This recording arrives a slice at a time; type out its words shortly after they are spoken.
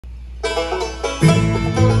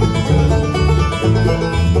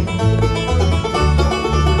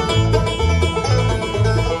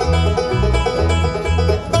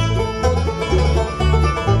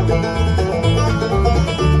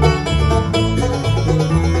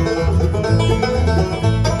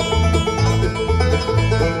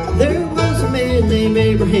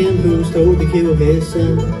kill his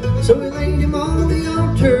son. So he laid him on the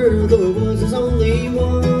altar, though it was his only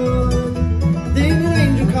one. Then an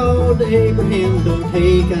angel called to Abraham, don't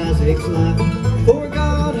take Isaac's life, for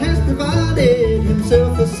God has provided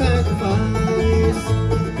himself a sacrifice.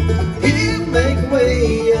 He'll make a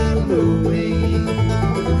way out of no way,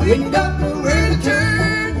 when you don't know where to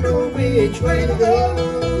turn or which way to go.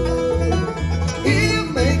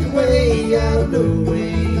 He'll make a way out of no way.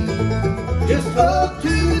 Just hold to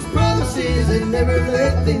his promises and never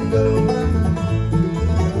let them go.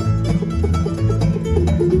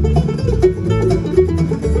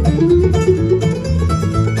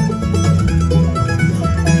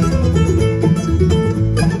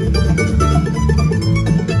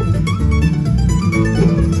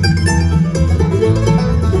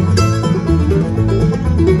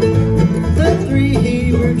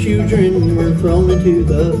 Children were thrown into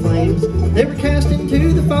the flames. They were cast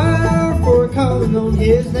into the fire for calling on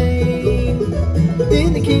his name.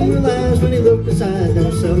 Then the king realized when he looked aside there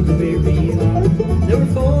was something very odd. There were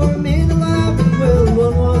 4 men alive and well, and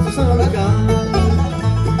one was the Son of God.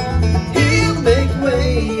 He'll make a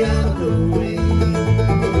way out of no way,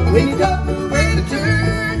 when you don't know where to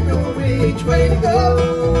turn or which way to go.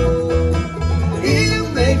 He'll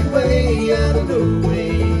make a way out of no way.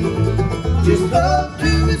 Just hold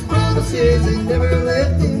to his promises and never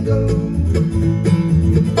let them go.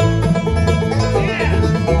 Yeah.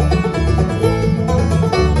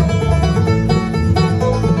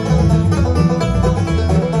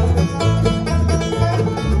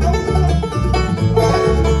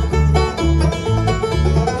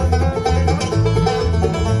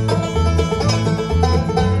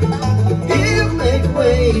 He'll make a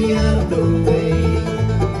way out of no way,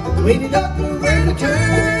 when you don't know where to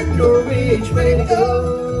turn or which way to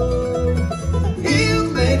go.